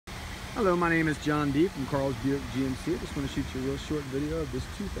Hello, my name is John D. from Carl's Buick GMC. I just want to shoot you a real short video of this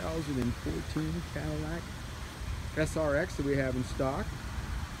 2014 Cadillac SRX that we have in stock.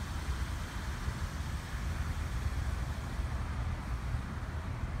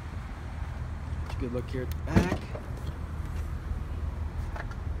 Good look here at the back.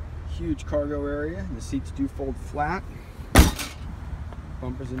 Huge cargo area. The seats do fold flat.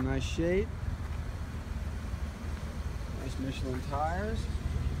 Bumper's in nice shape. Nice Michelin tires.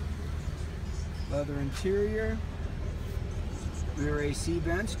 Leather interior. Rear AC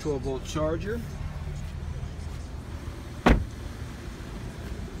vents, 12-volt charger.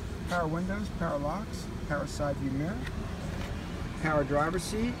 Power windows, power locks, power side view mirror. Power driver's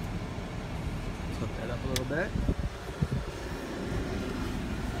seat. Flip that up a little bit.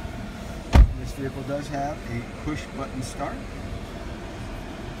 This vehicle does have a push button start,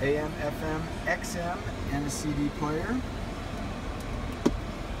 AM, FM, XM, and a CD player.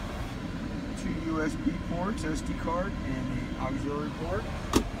 2 USB ports, SD card, and an auxiliary port.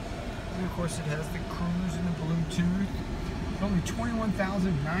 And of course it has the cruise and the Bluetooth. It's only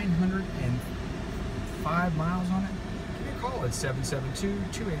 21,905 miles on it. Give me a call at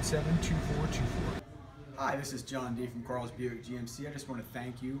 772-287-2424. Hi, this is John D. from Carl's Buick GMC. I just want to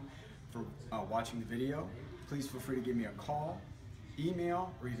thank you for watching the video. Please feel free to give me a call,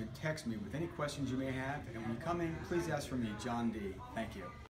 email, or even text me with any questions you may have. And when you come in, please ask for me, John D. Thank you.